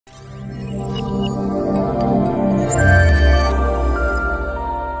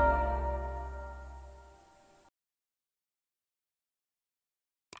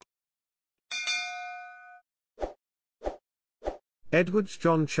Edd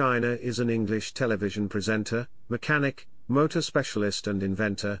China is an English television presenter, mechanic, motor specialist and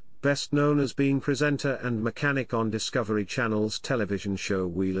inventor, best known as being presenter and mechanic on Discovery Channel's television show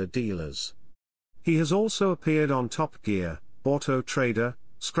Wheeler Dealers. He has also appeared on Top Gear, Auto Trader,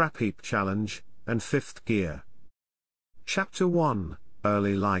 Scrapheap Challenge, and Fifth Gear. Chapter 1: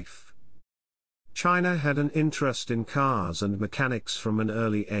 Early Life. China had an interest in cars and mechanics from an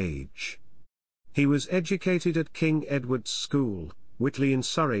early age. He was educated at King Edward's School, Whitley in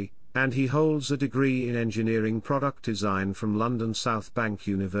Surrey, and he holds a degree in engineering product design from London South Bank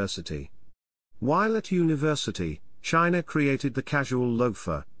University. While at university, China created the casual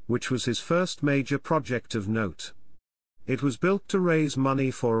loafer, which was his first major project of note. It was built to raise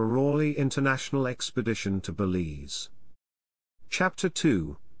money for a Raleigh international expedition to Belize. Chapter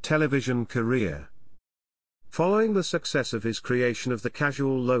 2: Television Career. Following the success of his creation of the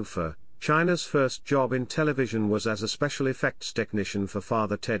casual loafer, China's first job in television was as a special effects technician for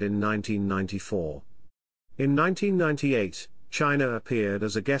Father Ted in 1994. In 1998, China appeared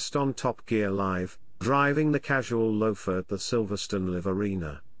as a guest on Top Gear Live, driving the casual loafer at the Silverstone Live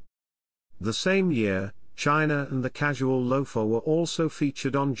Arena. The same year, China and the casual loafer were also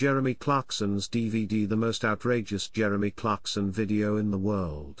featured on Jeremy Clarkson's DVD The Most Outrageous Jeremy Clarkson Video in the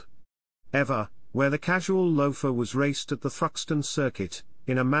World Ever, where the casual loafer was raced at the Thruxton circuit,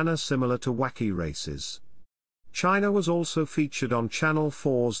 in a manner similar to wacky races. China was also featured on Channel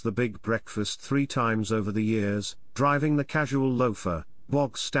 4's The Big Breakfast 3 times over the years, driving the casual loafer,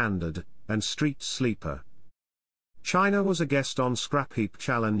 Bog Standard, and Street Sleeper. China was a guest on Scrapheap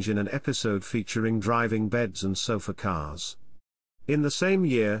Challenge in an episode featuring driving beds and sofa cars. In the same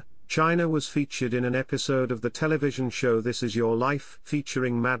year, China was featured in an episode of the television show This Is Your Life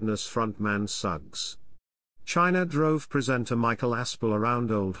featuring Madness frontman Suggs. China drove presenter Michael Aspel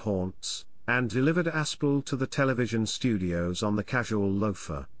around old haunts, and delivered Aspel to the television studios on the casual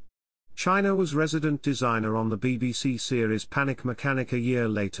loafer. China was resident designer on the BBC series Panic Mechanic a year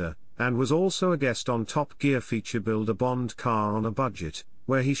later, and was also a guest on Top Gear feature Build a Bond Car on a Budget,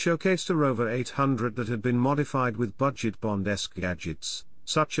 where he showcased a Rover 800 that had been modified with budget Bond-esque gadgets,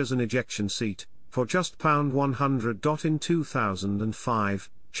 such as an ejection seat, for just £100. In 2005,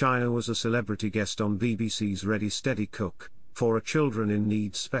 China was a celebrity guest on BBC's Ready Steady Cook, for a Children in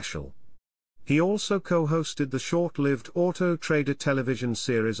Need special. He also co-hosted the short-lived Auto Trader television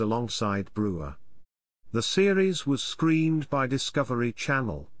series alongside Brewer. The series was screened by Discovery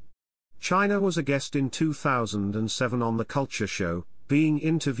Channel. China was a guest in 2007 on The Culture Show, being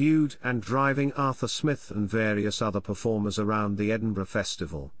interviewed and driving Arthur Smith and various other performers around the Edinburgh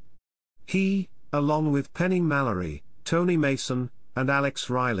Festival. He, along with Penny Mallory, Tony Mason, and Alex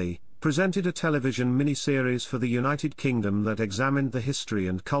Riley, presented a television miniseries for the United Kingdom that examined the history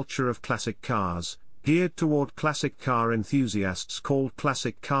and culture of classic cars, geared toward classic car enthusiasts, called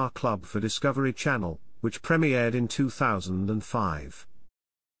Classic Car Club for Discovery Channel, which premiered in 2005.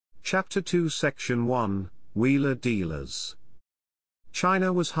 Chapter 2 Section 1: Wheeler Dealers.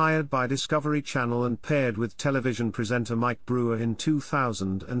 China was hired by Discovery Channel and paired with television presenter Mike Brewer in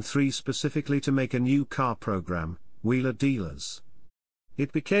 2003 specifically to make a new car program, Wheeler Dealers.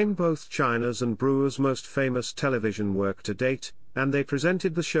 It became both China's and Brewer's most famous television work to date, and they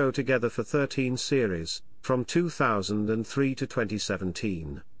presented the show together for 13 series, from 2003 to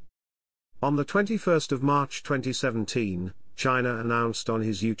 2017. On the 21st of March 2017, China announced on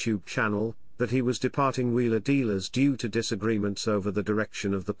his YouTube channel that he was departing Wheeler Dealers due to disagreements over the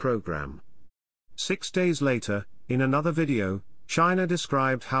direction of the program. 6 days later, in another video, China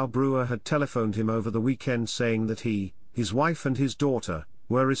described how Brewer had telephoned him over the weekend saying that he, his wife and his daughter,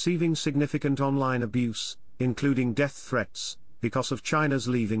 were receiving significant online abuse, including death threats, because of China's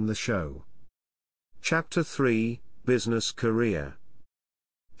leaving the show. Chapter 3: Business Career.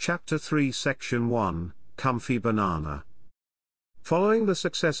 Chapter 3 Section 1: Comfy Banana. Following the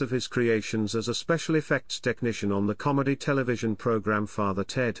success of his creations as a special effects technician on the comedy television program Father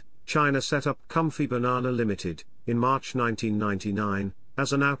Ted, China set up Comfy Banana Limited, in March 1999,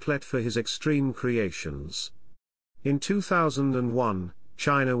 as an outlet for his extreme creations. In 2001,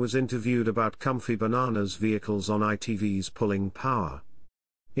 China was interviewed about Comfy Banana's vehicles on ITV's Pulling Power.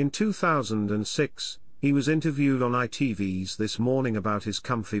 In 2006, he was interviewed on ITV's This Morning about his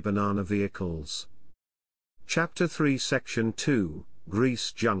Comfy Banana vehicles. Chapter 3 Section 2: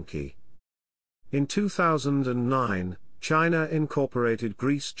 Grease Junkie. In 2009, China incorporated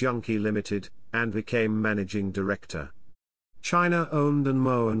Grease Junkie Limited, and became managing director. China owned and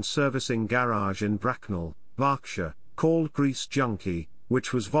mow and servicing garage in Bracknell, Berkshire, called Grease Junkie,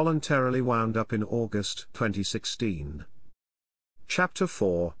 which was voluntarily wound up in August 2016. Chapter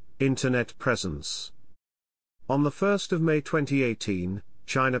 4: Internet Presence. On the 1st of May 2018,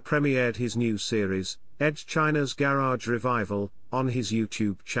 China premiered his new series, Edd China's Garage Revival, on his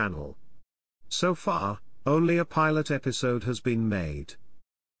YouTube channel. So far, only a pilot episode has been made.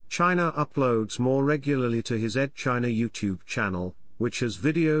 China uploads more regularly to his Edd China YouTube channel, which has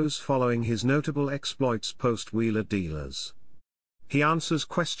videos following his notable exploits post-wheeler dealers. He answers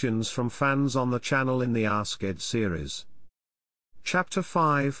questions from fans on the channel in the Ask Edd series. Chapter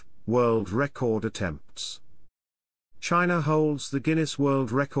 5, World Record Attempts. China holds the Guinness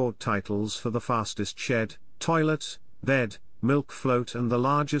World Record titles for the fastest shed, toilet, bed, milk float and the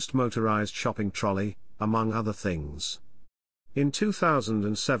largest motorized shopping trolley, among other things. In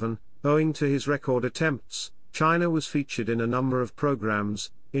 2007, owing to his record attempts, China was featured in a number of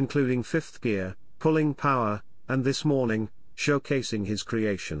programs, including Fifth Gear, Pulling Power, and This Morning, showcasing his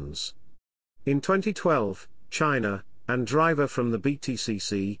creations. In 2012, China, and driver from the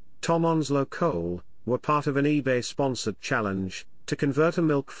BTCC, Tom Onslow Cole, were part of an eBay-sponsored challenge, to convert a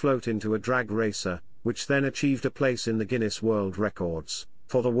milk float into a drag racer, which then achieved a place in the Guinness World Records,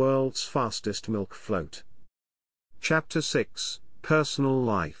 for the world's fastest milk float. Chapter 6, Personal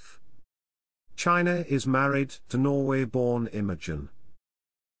Life. China is married to Norway-born Imogen.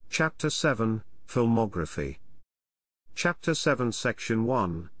 Chapter 7, Filmography. Chapter 7 Section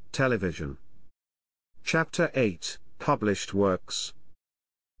 1, Television. Chapter 8, Published Works.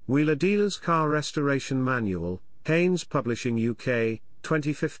 Wheeler Dealer's Car Restoration Manual, Haynes Publishing UK,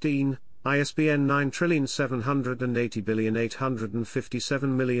 2015, ISBN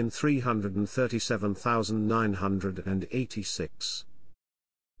 9780857337986.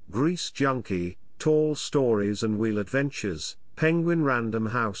 Grease Junkie, Tall Stories and Wheel Adventures, Penguin Random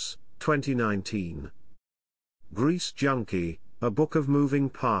House, 2019. Grease Junkie, A Book of Moving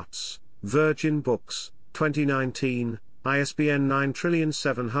Parts, Virgin Books, 2019, ISBN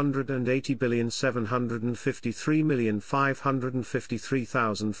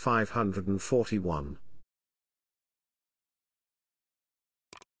 9780753553541.